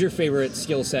 What was your favorite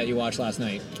skill set you watched last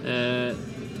night?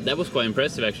 That was quite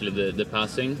impressive, actually. The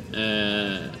passing,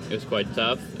 it was quite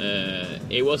tough.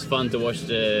 It was fun to watch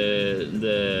the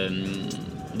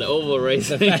oval race.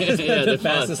 The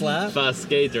fastest lap? Fast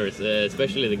skaters,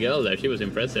 especially the girl there. She was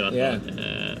impressive, I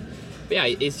thought. Yeah,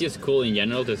 it's just cool in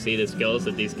general to see the skills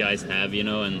that these guys have,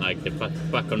 and like the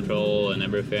puck control and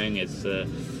everything. It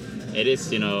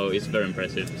is, it's very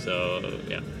impressive. So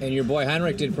yeah. And your boy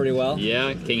Heinrich did pretty well.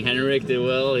 Yeah, King Henrik did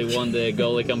well. He won the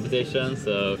goalie competition.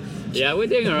 So yeah, we're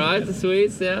doing all right. The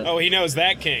Swedes, yeah. Oh, he knows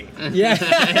that king. Yeah.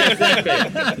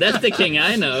 Exactly. That's the king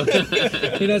I know.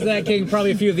 He knows that king,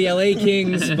 probably a few of the LA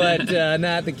Kings, but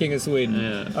not the king of Sweden.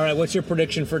 Yeah. All right, what's your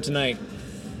prediction for tonight?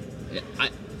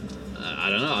 I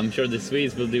don't know. I'm sure the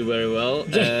Swedes will do very well.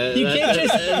 You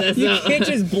can't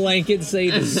just blanket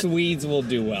say the Swedes will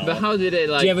do well. But how did it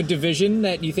like? Do you have a division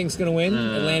that you think's going to win?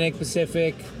 Atlantic,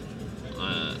 Pacific?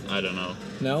 I don't know.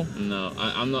 No? No,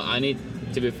 I'm not. I need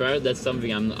to be fair. That's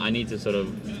something I need to sort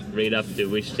of read up to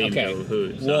which team Okay. go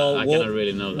who. So I cannot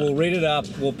really know that. We'll read it up.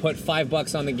 We'll put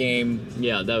 $5 on the game,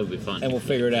 Yeah, that would be fun. and we'll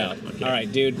figure it out. Okay. All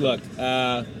right, dude. Look,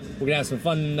 we're gonna have some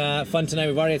fun tonight.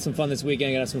 We've already had some fun this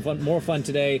weekend. Gonna have some more fun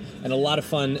today, and a lot of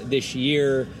fun this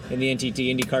year in the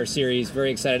NTT IndyCar Series.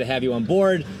 Very excited to have you on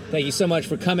board. Thank you so much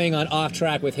for coming on Off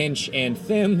Track with Hinch and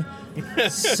Thim.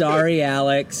 Sorry,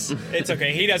 Alex. It's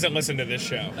okay. He doesn't listen to this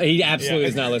show. He absolutely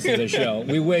does not listen to this show.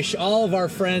 We wish all of our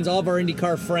friends, all of our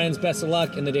IndyCar friends, best of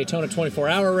luck in the Daytona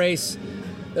 24-hour race.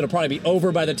 It'll probably be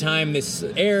over by the time this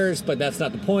airs, but that's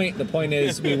not the point. The point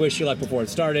is we wish you luck before it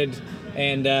started.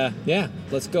 And,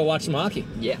 let's go watch some hockey.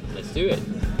 Yeah, let's do it.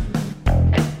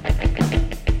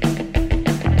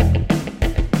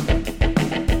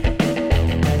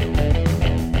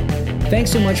 Thanks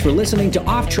so much for listening to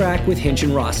Off Track with Hinch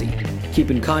and Rossi.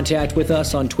 Keep in contact with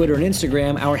us on Twitter and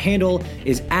Instagram. Our handle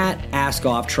is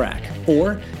 @AskOffTrack.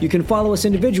 Or you can follow us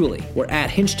individually. We're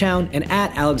 @Hinchtown and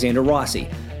 @Alexander Rossi.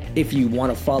 If you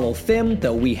want to follow Thim,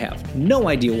 though we have no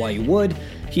idea why you would,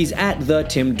 he's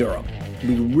 @TheTimDurham.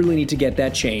 We really need to get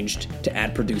that changed to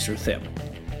 @Producer Thim.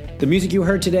 The music you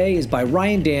heard today is by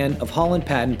Ryan Dan of Holland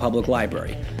Patton Public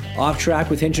Library. Off Track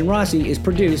with Hinch and Rossi is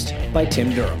produced by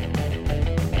Tim Durham.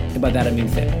 And by that I mean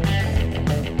Thim.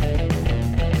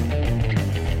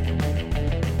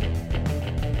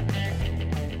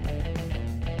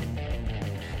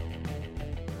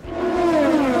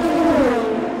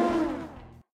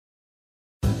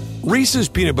 Reese's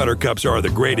peanut butter cups are the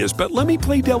greatest, but let me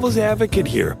play devil's advocate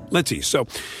here. Let's see. So,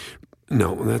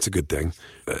 no, that's a good thing.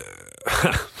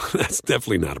 That's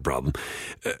definitely not a problem.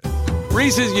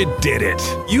 Reese's, you did it.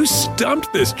 You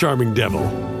stumped this charming devil.